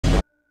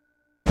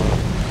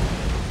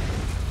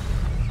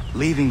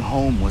Leaving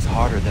home was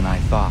harder than I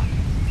thought.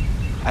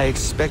 I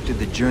expected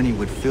the journey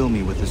would fill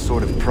me with a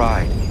sort of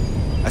pride,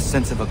 a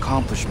sense of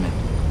accomplishment.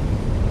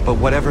 But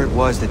whatever it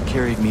was that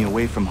carried me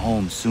away from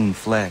home soon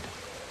fled,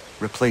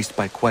 replaced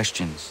by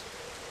questions,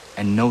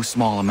 and no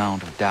small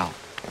amount of doubt.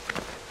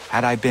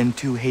 Had I been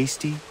too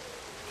hasty?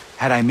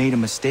 Had I made a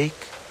mistake?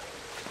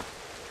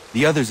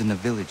 The others in the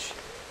village,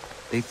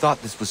 they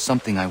thought this was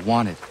something I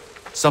wanted,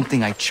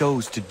 something I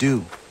chose to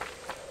do.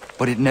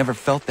 But it never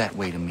felt that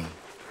way to me.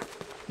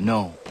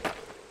 No,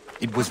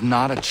 it was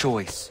not a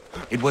choice.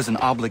 It was an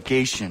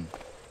obligation.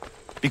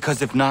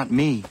 Because if not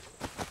me,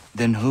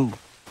 then who?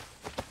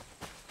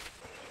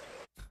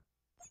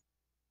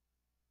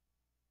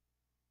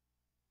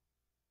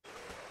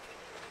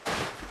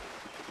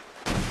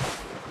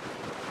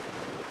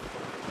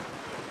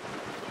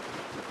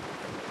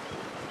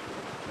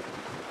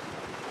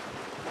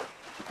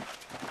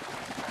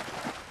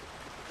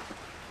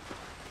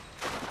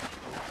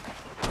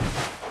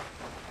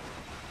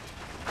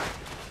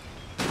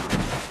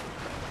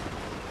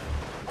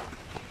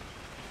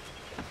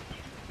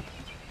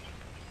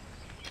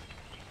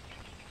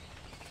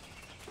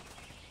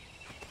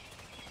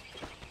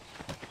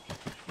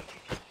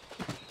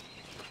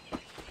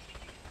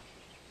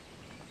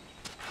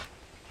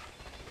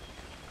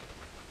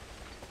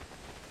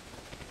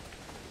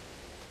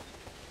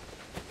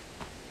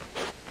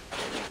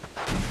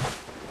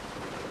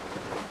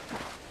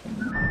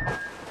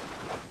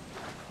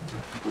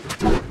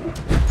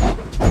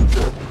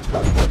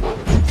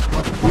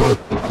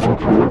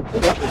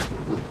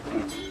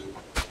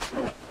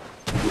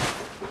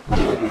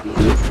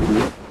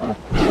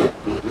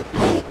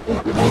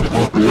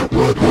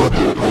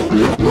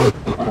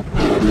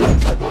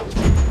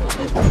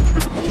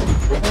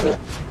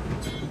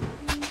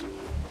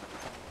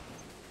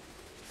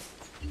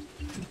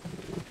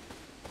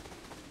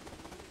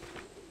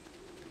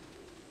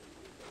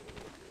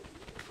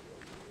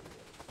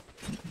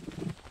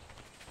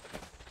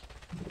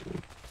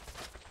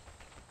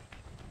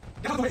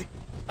 Get out of the way!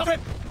 Alfred!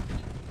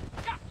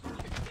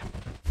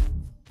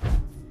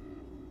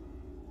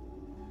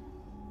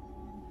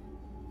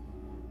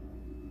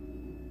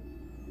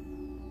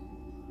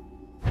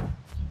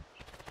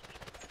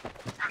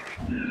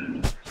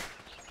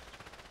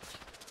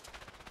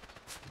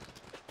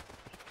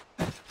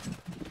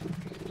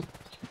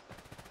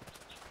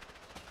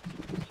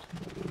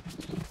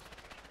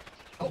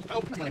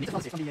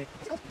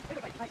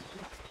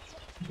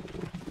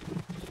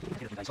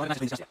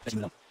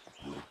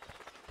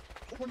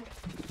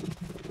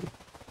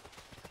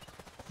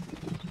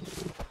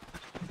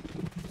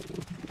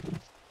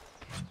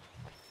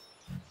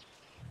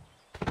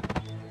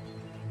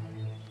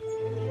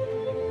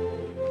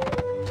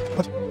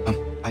 What?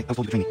 I was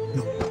told to train me.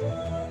 No.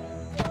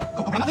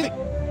 Go, I'm not leaving!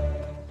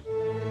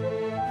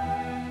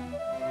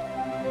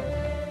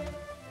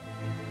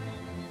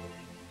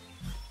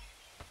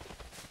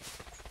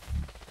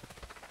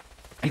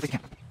 I need to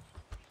camp.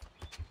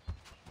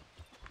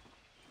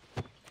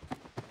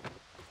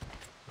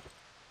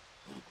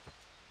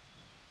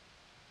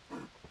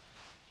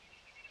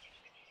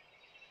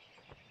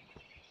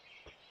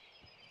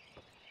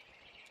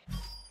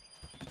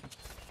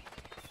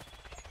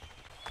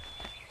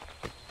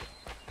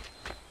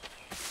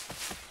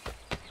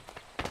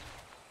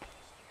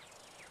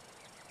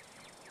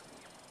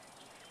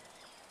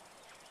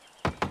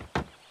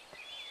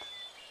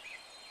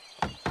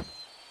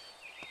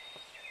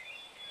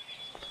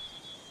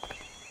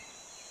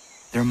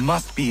 There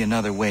must be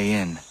another way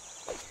in.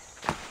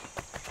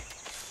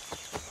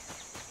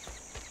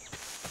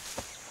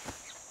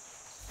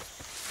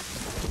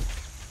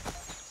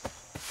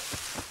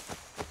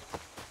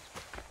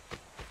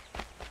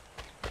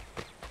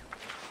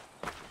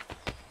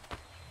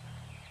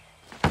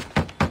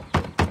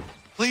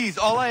 Please,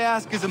 all I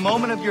ask is a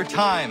moment of your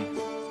time.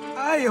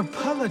 I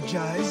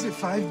apologize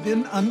if I've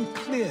been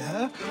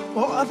unclear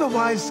or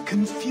otherwise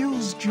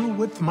confused you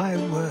with my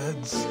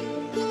words.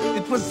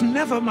 It was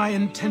never my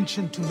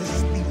intention to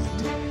mislead,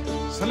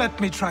 so let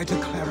me try to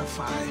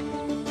clarify.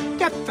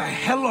 Get the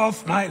hell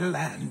off my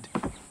land!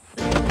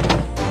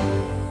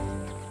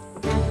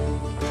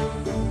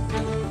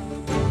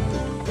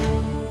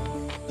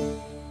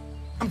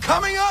 I'm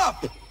coming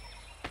up!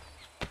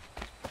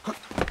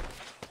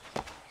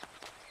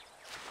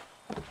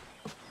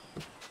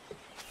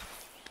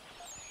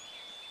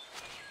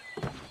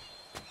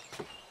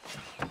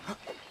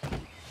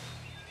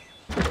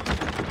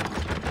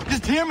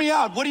 Just hear me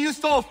out. What are you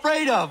so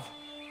afraid of?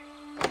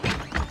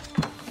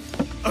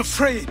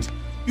 Afraid?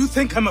 You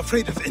think I'm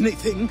afraid of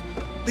anything?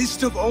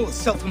 Least of all a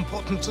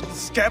self-important little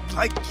scab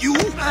like you?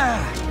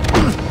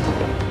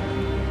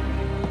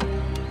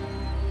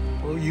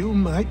 Or you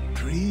might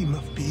dream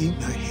of being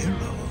a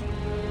hero,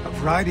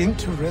 of riding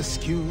to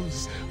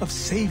rescues, of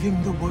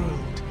saving the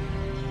world.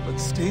 But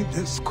stay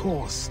this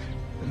course,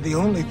 and the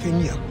only thing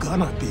you're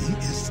gonna be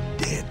is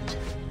dead.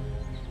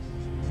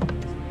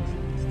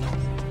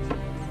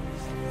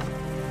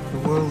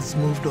 The world's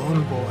moved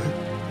on, boy.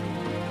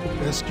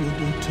 Best you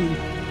do too.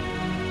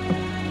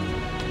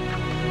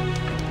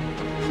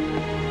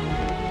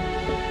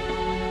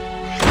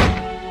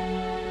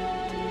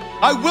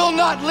 I will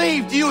not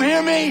leave, do you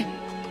hear me?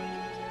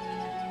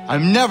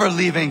 I'm never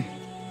leaving.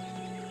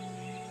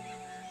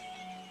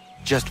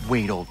 Just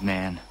wait, old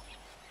man.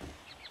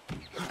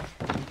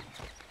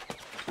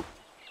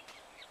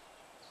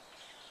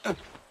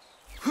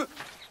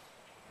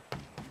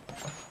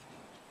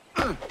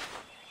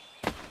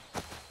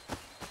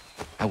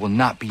 I will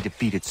not be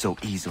defeated so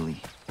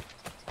easily.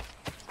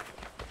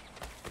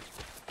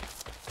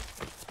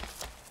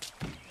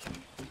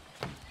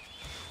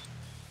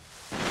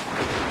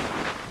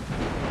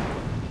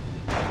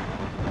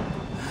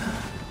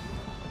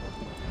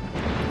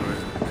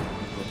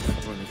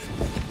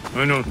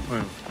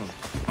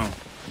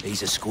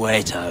 These are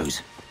square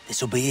toes.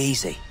 This'll be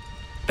easy.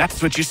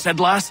 That's what you said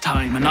last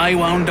time, and I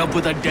wound up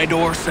with a dead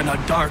horse and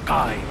a dark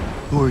eye.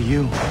 Who are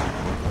you?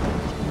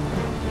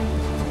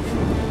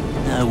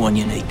 No one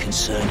you need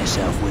concern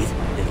yourself with,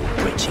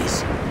 little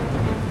britches.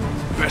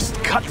 Best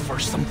cut for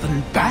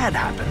something bad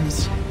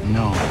happens.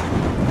 No.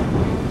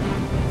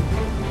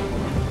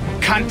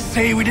 Can't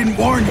say we didn't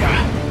warn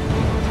ya.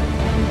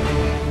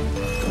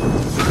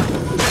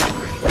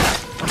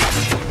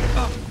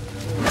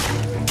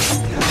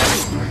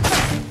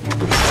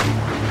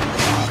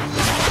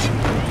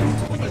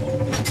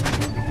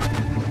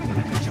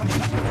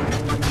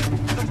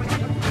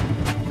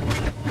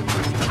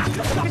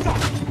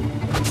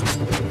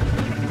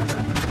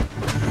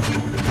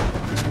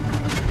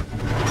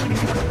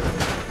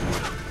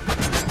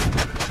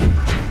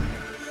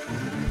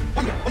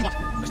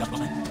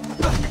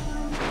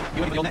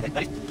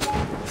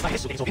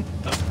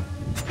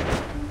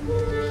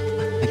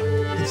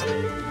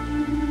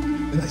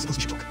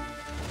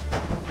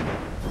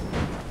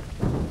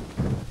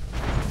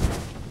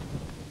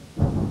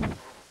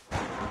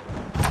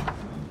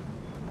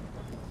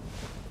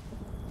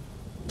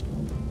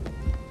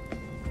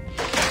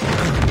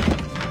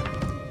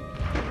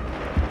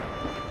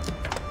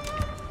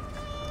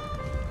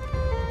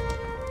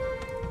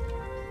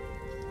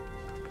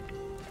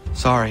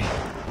 Sorry.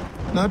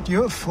 Not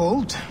your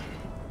fault.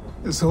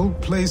 This whole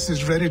place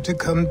is ready to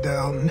come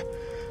down.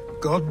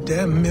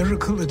 Goddamn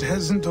miracle it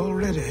hasn't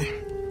already.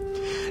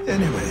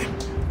 Anyway,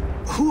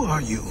 who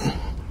are you?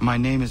 My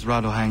name is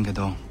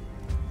Radohangado.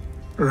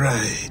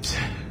 Right.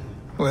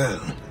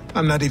 Well,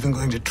 I'm not even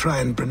going to try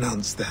and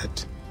pronounce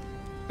that.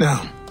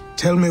 Now,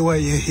 tell me why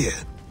you're here.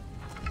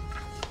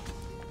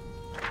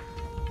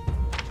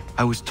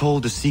 I was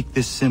told to seek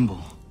this symbol.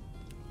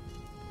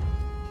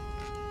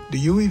 Do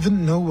you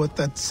even know what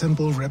that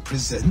symbol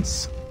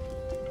represents?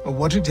 Or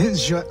what it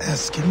is you're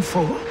asking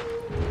for?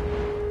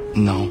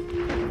 No.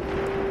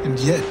 And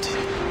yet,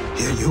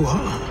 here you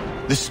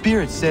are. The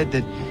spirit said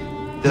that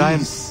I am...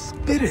 These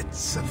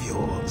spirits of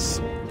yours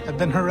have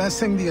been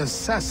harassing the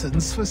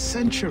assassins for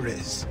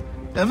centuries.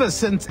 Ever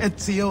since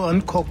Ezio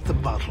uncorked the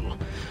bottle.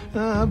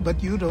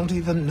 But you don't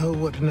even know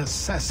what an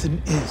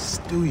assassin is,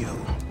 do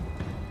you?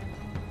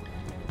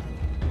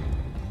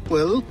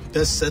 Well,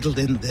 best settled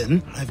in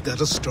then. I've got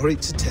a story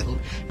to tell,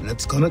 and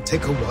it's gonna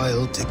take a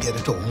while to get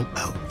it all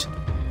out.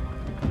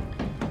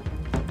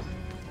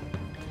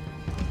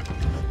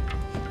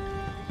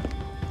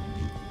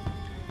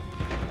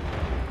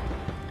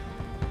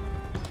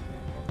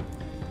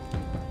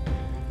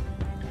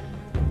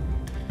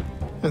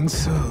 And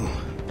so,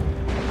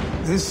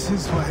 this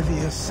is why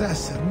the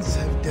Assassins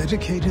have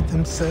dedicated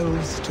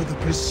themselves to the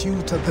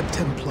pursuit of the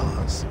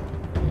Templars.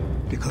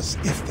 Because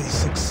if they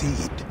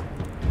succeed,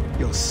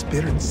 your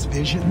spirit's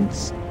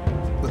visions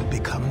will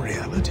become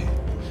reality.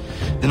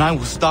 Then I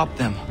will stop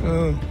them.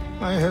 Oh,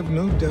 I have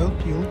no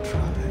doubt you'll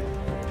try.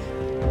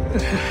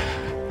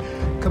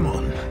 Come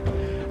on,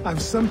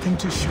 I've something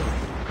to show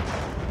you.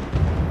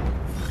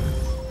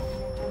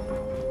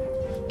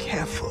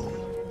 Careful.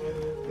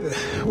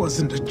 It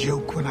wasn't a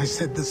joke when I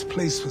said this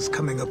place was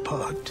coming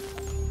apart.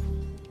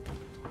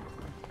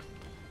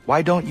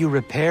 Why don't you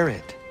repair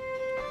it?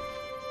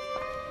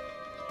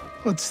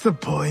 What's the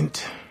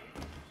point?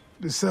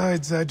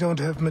 Besides, I don't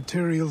have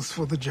materials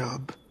for the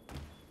job.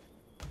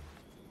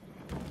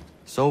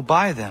 So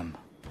buy them.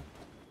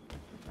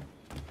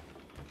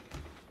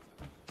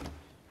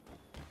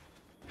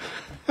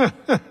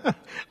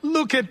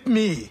 Look at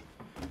me.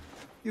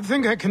 You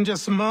think I can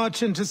just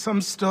march into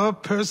some store,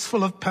 purse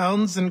full of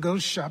pounds, and go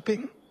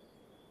shopping?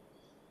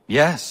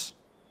 Yes.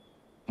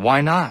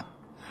 Why not?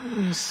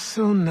 I'm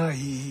so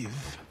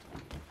naive.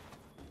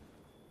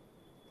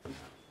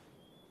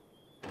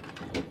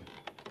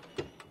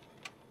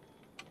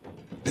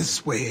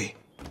 This way.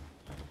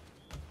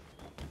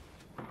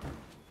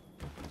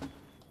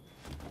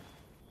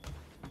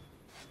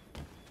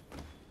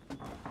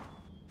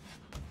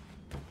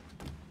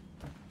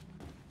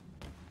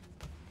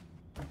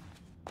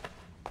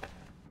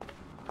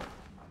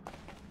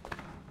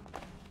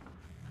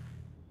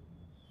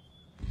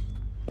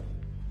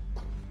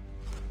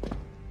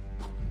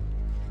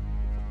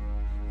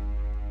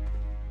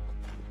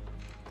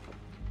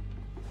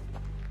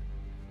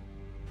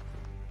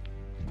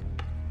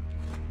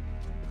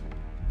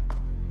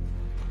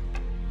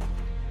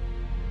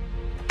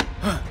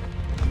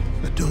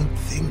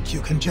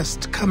 think you can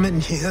just come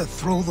in here,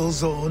 throw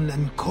those on,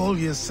 and call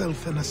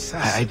yourself an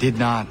assassin? I did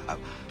not.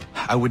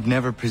 I would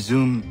never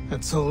presume...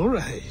 That's all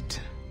right.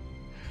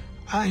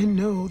 I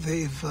know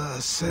they've a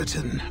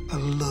certain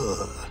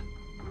allure.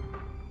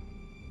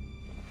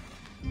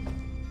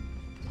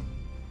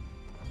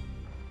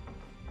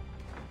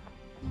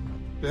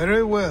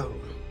 Very well.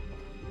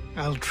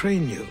 I'll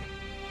train you.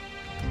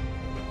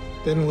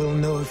 Then we'll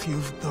know if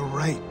you've the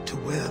right to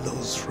wear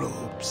those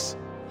robes.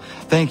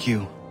 Thank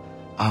you.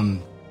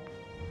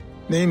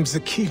 Name's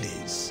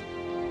Achilles.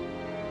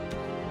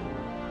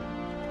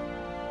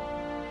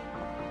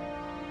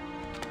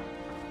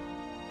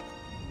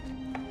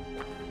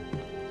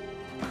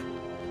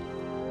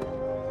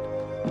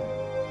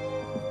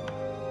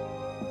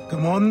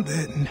 Come on,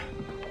 then.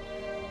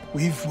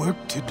 We've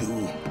work to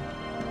do.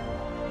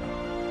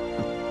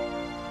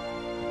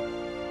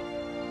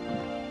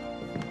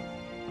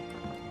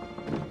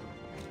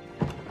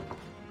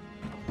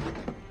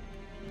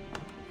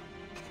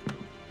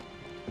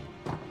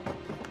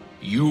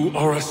 You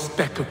are a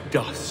speck of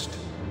dust,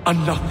 a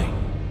nothing.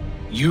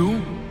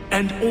 You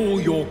and all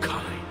your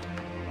kind,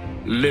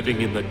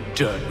 living in the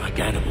dirt like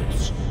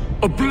animals,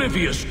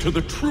 oblivious to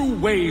the true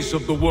ways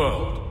of the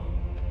world.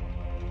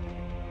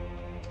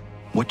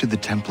 What do the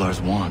Templars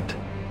want?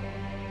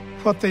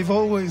 What they've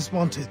always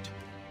wanted.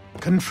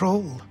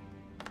 Control.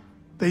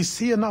 They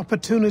see an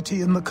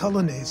opportunity in the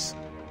colonies.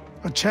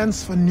 A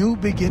chance for new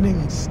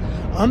beginnings,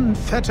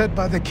 unfettered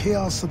by the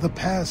chaos of the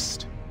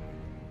past.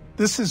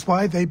 This is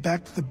why they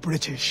backed the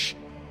British.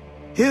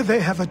 Here they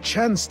have a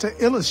chance to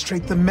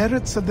illustrate the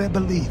merits of their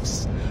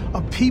beliefs.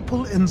 A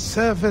people in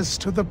service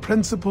to the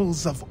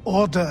principles of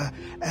order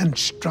and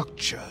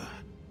structure.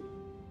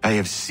 I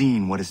have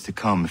seen what is to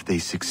come if they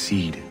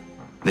succeed.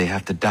 They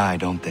have to die,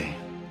 don't they?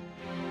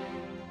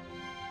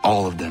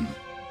 All of them.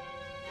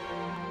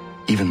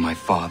 Even my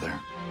father.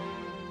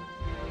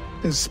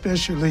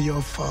 Especially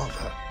your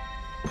father.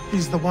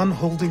 He's the one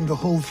holding the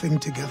whole thing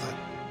together.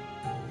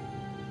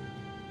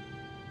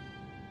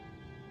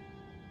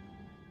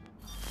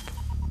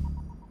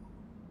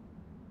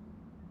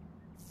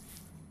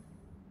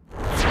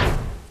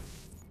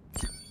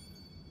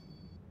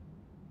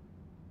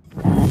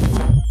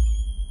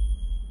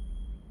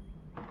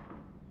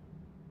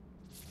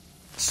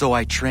 So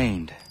I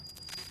trained.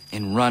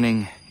 In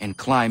running, in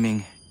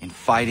climbing, in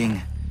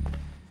fighting,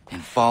 in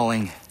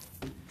falling.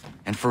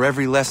 And for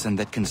every lesson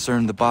that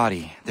concerned the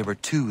body, there were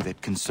two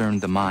that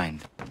concerned the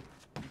mind.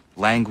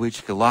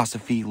 Language,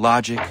 philosophy,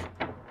 logic,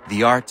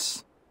 the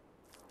arts.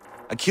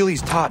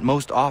 Achilles taught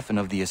most often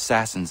of the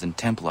assassins and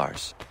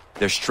Templars,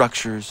 their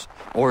structures,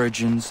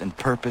 origins, and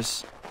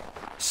purpose.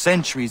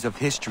 Centuries of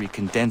history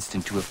condensed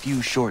into a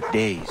few short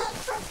days.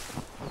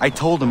 I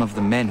told him of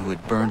the men who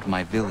had burned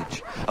my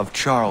village, of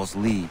Charles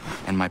Lee,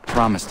 and my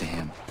promise to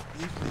him.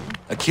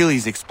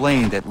 Achilles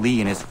explained that Lee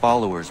and his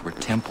followers were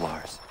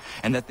Templars,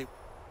 and that they...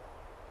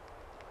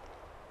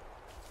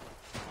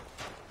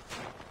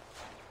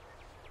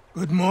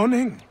 Good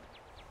morning.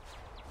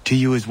 To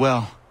you as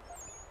well.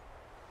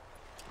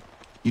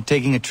 You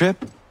taking a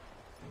trip?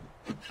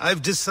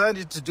 I've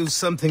decided to do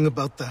something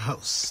about the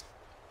house,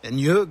 and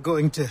you're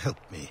going to help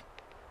me.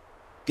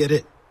 Get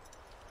it?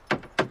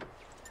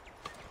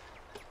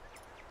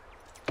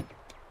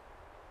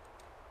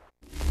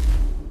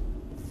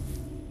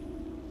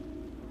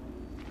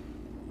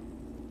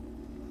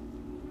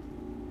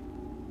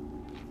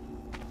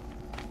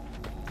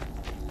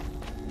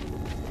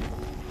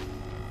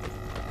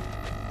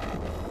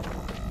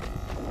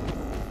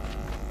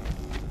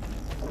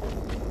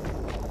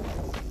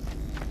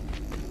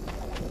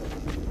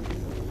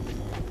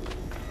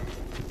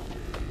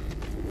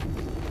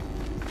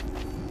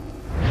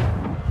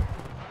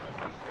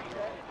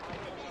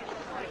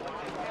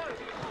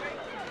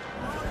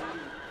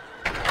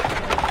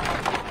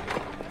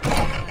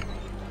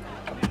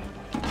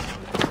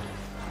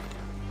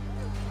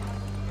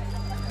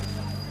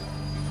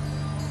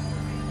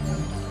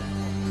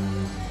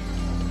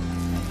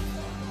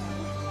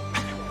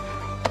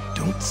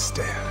 Don't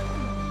stare.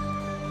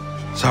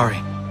 Sorry.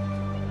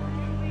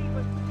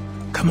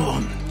 Come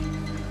on.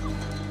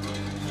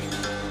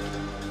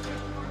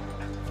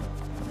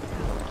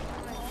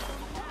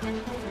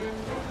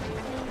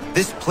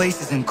 This place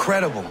is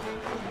incredible.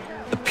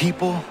 The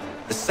people,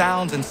 the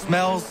sounds and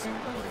smells.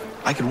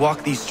 I could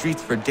walk these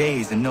streets for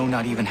days and know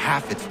not even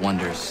half its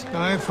wonders.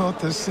 I thought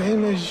the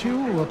same as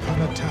you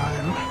upon a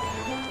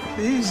time.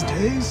 These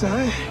days,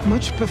 I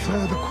much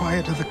prefer the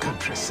quiet of the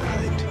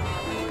countryside.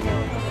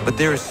 But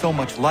there is so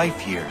much life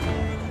here.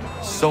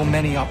 So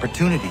many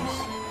opportunities.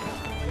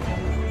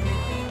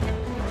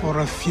 For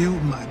a few,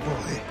 my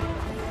boy.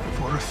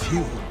 For a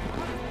few.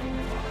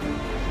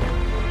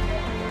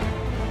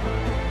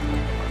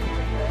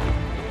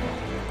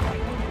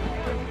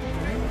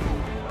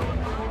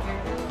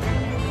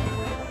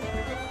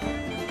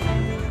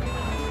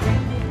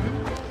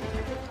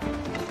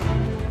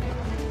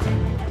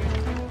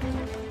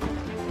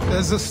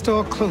 There's a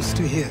store close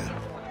to here.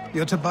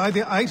 You're to buy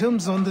the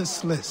items on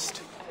this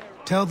list.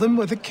 Tell them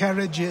where the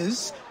carriage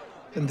is,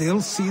 and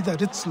they'll see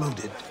that it's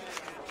loaded.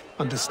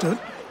 Understood?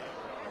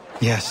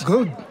 Yes.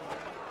 Good.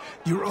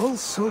 You're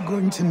also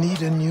going to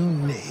need a new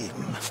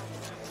name.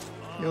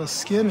 Your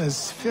skin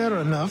is fair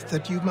enough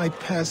that you might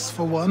pass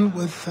for one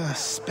with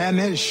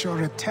Spanish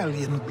or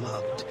Italian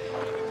blood.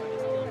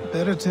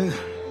 Better to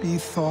be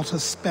thought a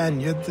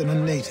Spaniard than a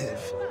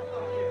native.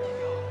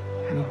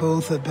 And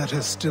both are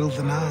better still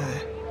than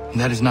I.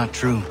 That is not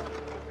true.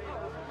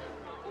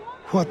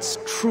 What's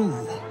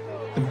true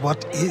and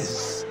what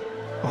is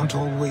aren't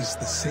always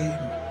the same.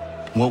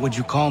 What would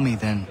you call me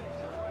then?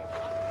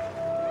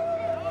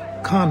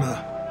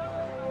 Kana.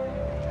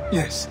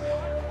 Yes,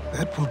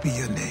 that will be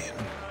your name.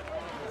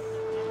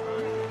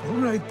 All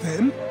right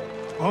then,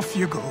 off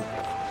you go.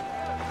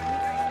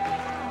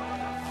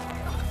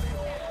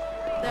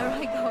 There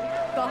I go,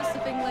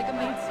 gossiping like a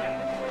maidservant.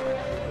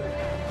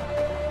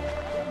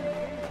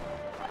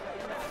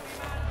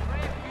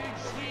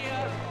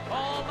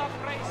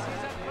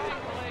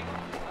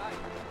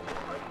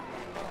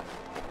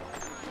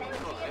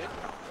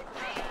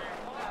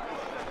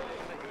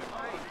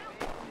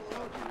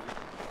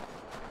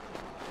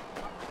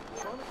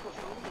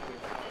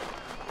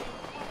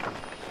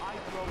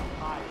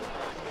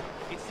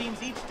 It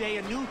seems each day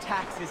a new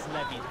tax is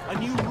levied, a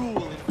new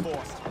rule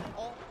enforced.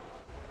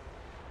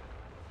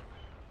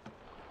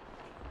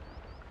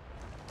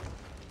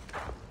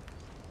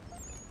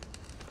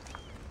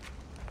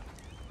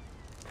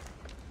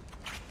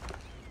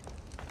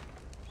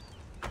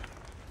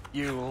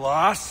 You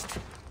lost?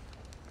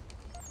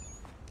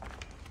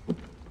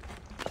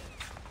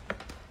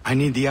 I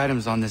need the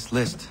items on this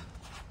list.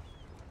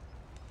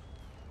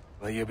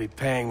 Will you be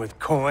paying with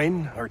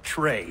coin or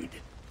trade?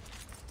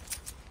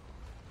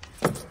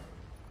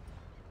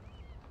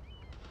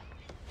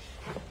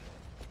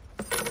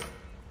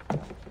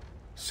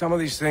 Some of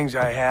these things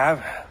I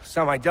have,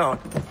 some I don't.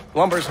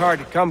 Lumber's hard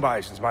to come by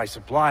since my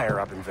supplier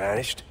up and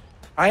vanished.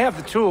 I have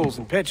the tools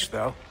and pitch,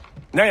 though.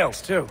 Nails,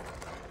 too.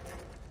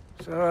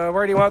 So,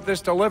 where do you want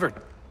this delivered?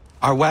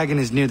 Our wagon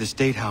is near the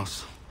State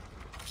House.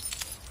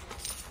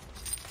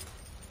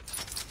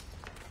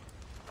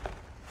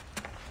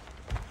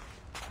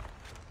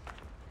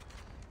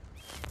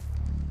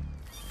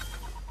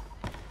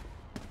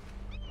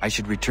 I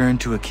should return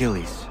to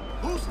Achilles.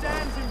 Who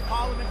stands in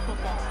Parliament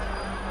football?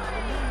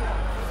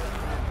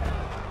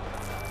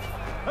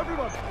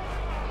 Everyone!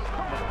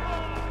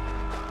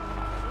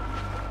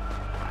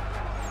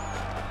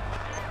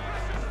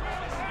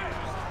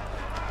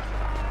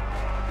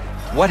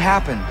 What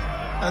happened?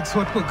 That's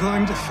what we're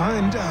going to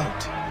find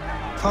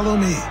out. Follow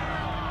me.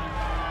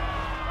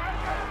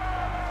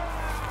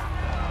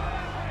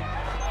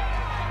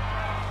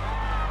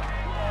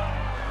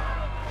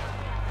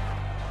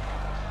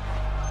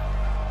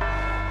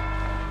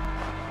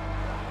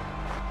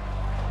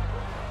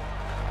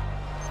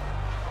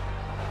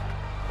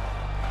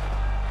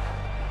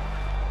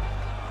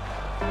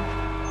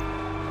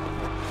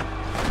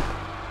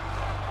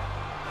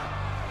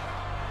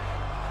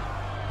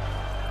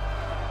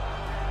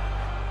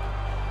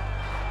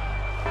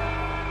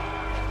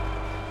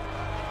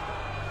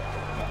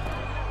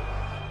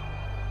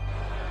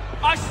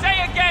 I say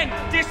again,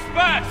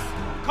 disperse!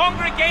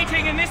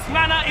 Congregating in this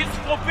manner is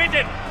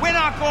forbidden! We're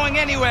not going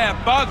anywhere,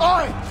 Bug!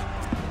 Oi!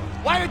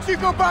 Why did you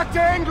go back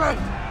to England?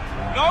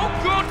 No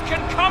good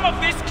can come of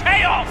this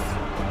chaos!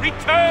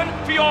 Return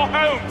to your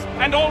homes,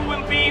 and all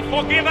will be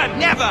forgiven!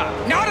 Never!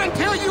 Not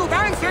until you've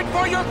answered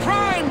for your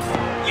crimes!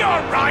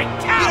 You're right,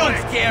 cowards!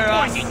 You don't scare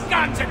us. Pointing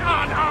guns and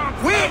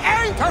unarmed! We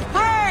ain't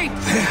afraid!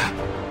 There.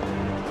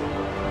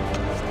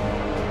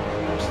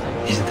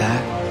 Is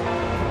that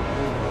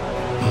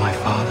my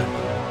father?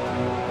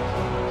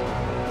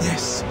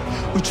 Yes,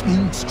 which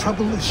means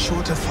trouble is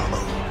sure to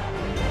follow.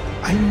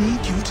 I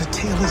need you to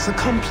tail his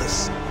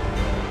accomplice.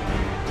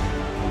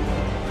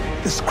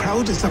 This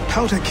crowd is a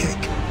powder keg.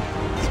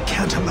 We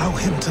can't allow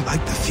him to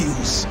light the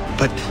fuse.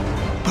 But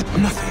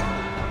nothing.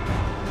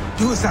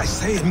 Do as I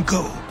say and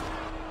go.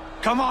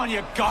 Come on,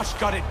 you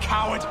gosh-gutted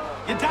coward!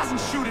 It doesn't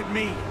shoot at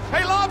me!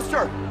 Hey,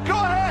 Lobster! Go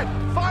ahead!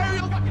 Fire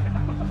your gun!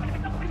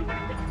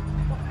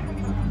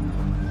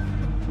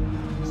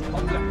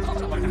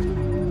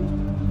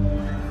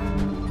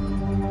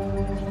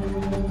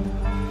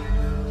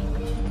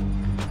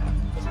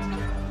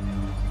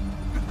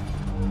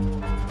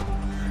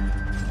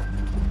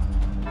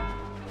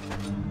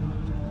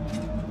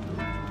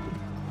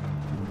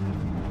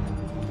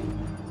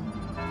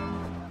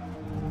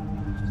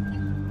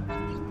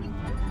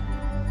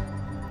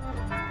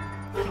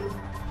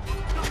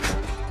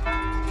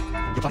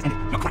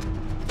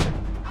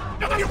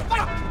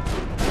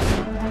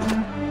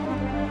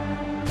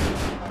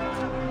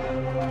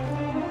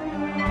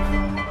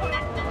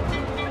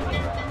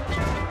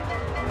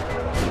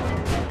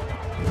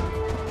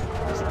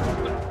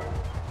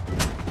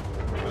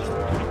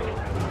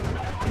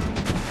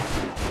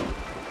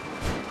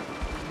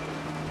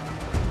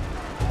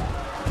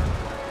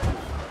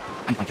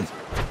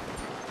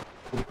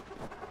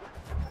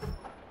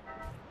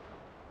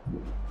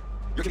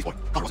 You're Achilles' boy,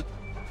 Connor Wilson.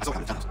 I saw how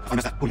in the townhouse. I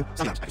found that. Who are you?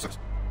 Somebody else at your service.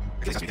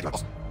 Achilles asked me to get to my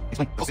boss.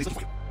 Explain. They'll say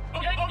something for you.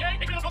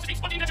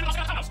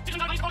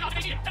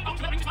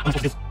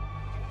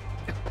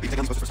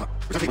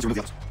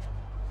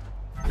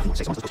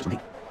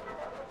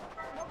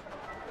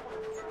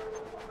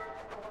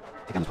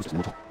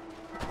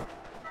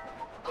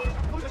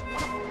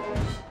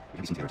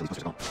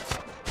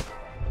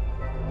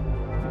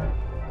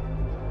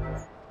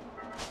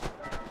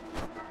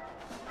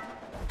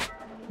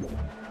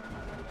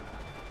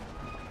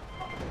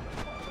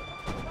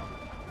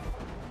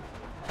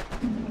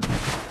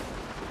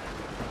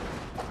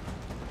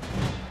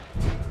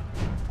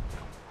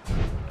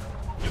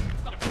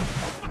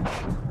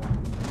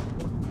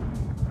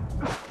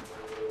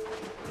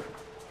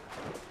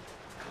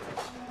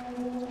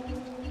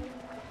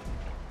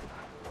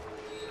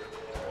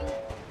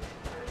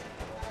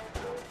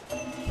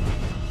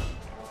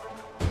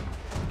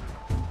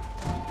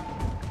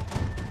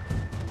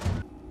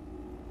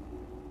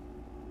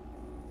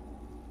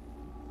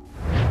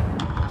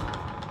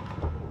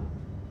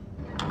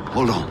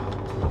 Hold on.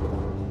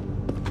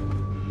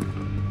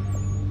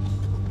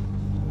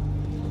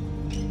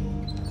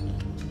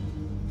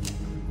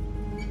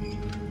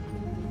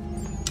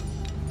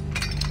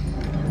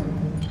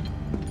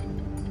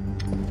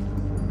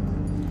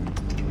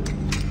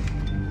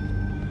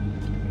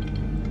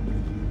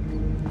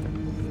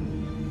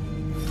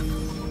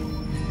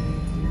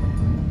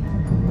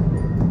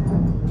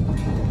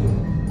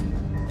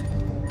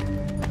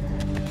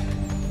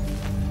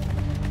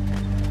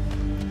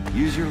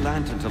 Use your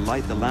lantern to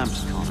light the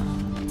lamps, Connor.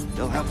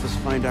 They'll help us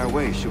find our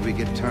way should we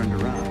get turned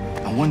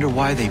around. I wonder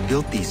why they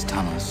built these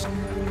tunnels.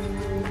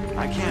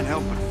 I can't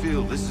help but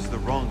feel this is the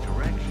wrong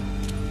direction.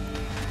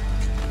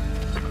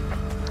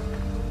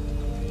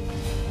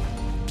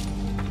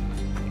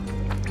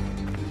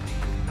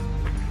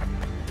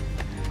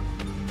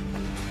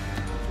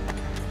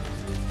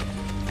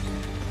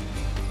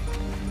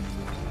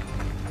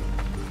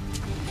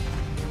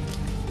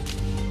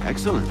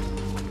 Excellent.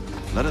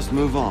 Let us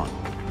move on.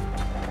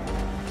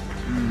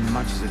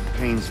 Much as it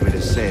pains me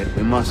to say it,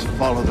 we must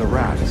follow the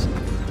rats,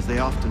 as they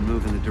often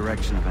move in the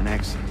direction of an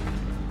exit.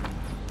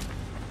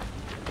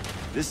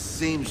 This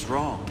seems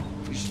wrong.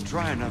 We should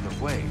try another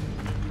way.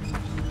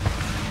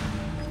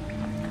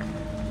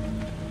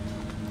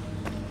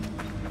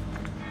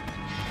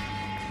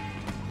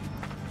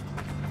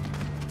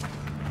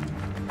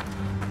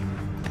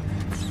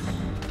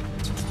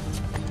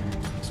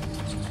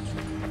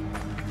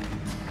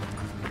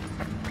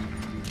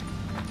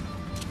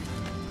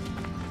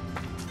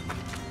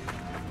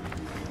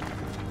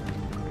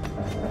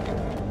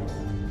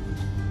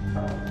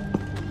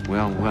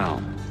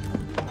 Well.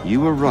 You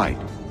were right.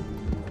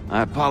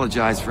 I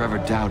apologize for ever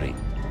doubting.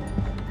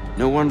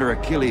 No wonder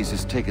Achilles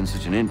has taken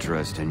such an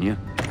interest in you.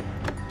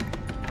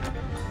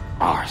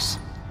 Arse.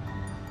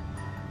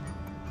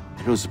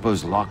 I don't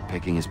suppose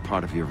lockpicking is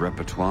part of your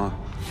repertoire?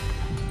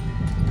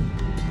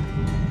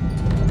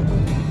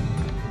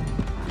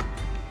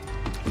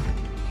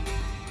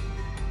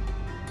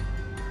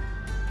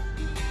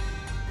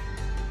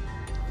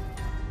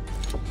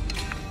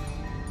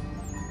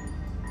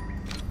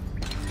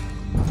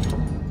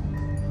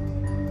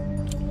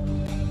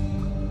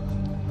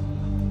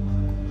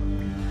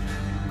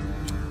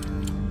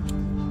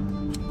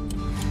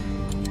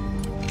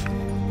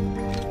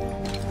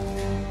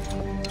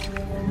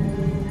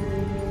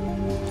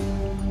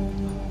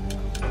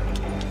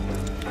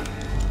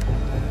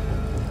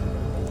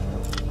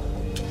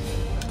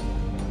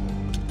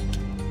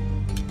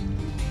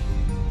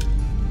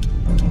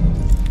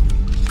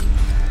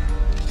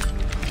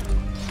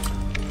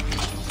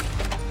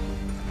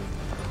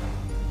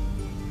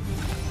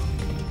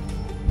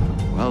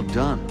 Well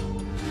done.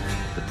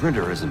 The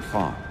printer isn't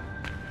far.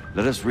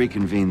 Let us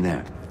reconvene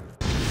there.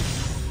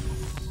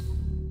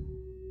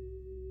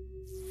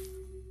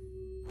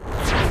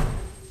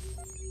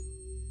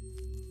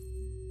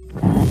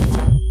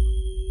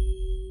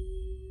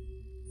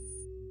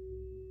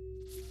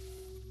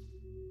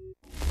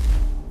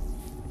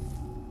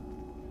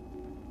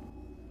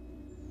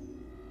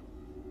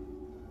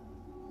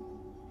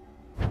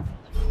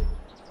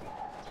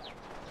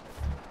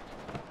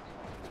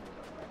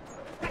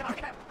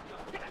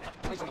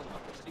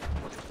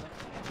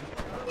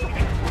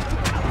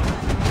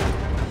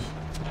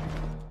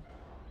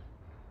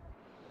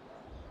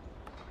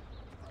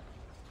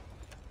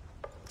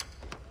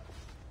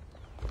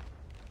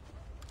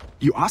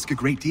 You ask a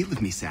great deal of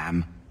me,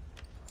 Sam.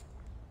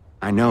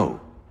 I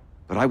know,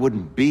 but I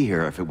wouldn't be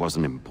here if it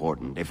wasn't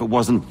important, if it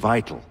wasn't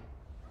vital.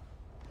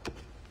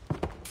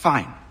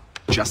 Fine.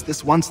 Just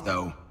this once,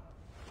 though.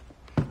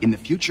 In the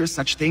future,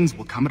 such things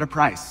will come at a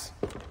price.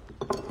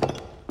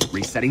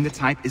 Resetting the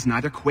type is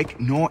neither quick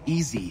nor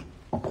easy.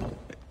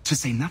 To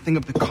say nothing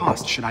of the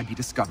cost should I be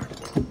discovered.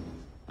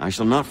 I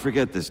shall not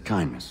forget this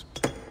kindness.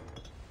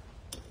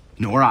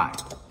 Nor I.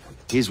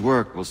 His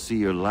work will see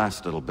your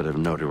last little bit of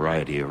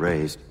notoriety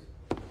erased.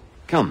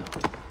 Come,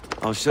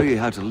 I'll show you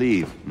how to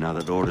leave now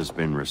that order's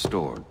been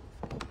restored.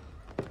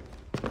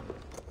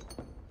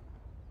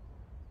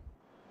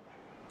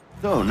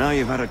 So, now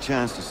you've had a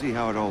chance to see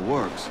how it all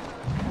works.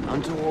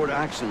 untoward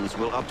actions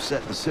will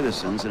upset the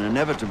citizens and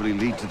inevitably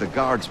lead to the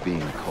guards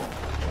being called.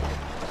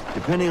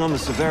 Depending on the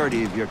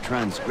severity of your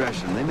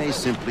transgression, they may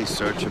simply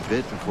search a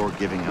bit before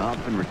giving up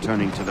and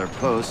returning to their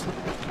post.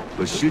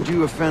 But should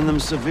you offend them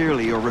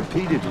severely or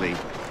repeatedly,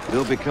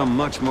 they'll become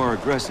much more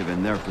aggressive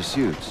in their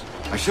pursuits.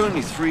 I've shown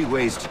you 3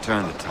 ways to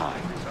turn the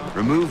tide.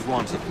 Remove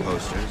wanted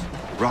posters,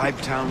 bribe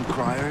town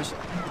criers,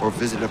 or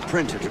visit a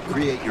printer to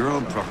create your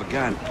own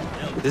propaganda.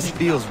 This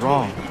feels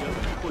wrong.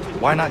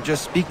 Why not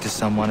just speak to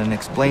someone and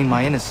explain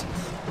my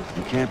innocence?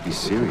 You can't be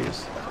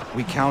serious.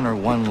 We counter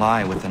one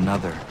lie with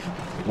another.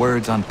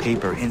 Words on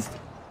paper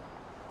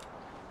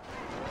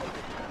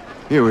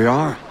Here we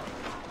are.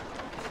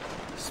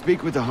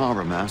 Speak with the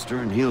harbor master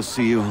and he'll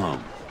see you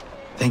home.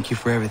 Thank you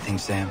for everything,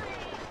 Sam.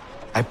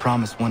 I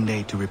promise one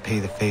day to repay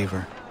the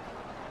favor.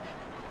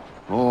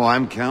 Oh,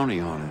 I'm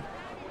counting on it.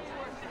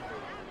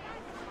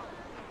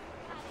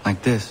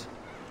 Like this.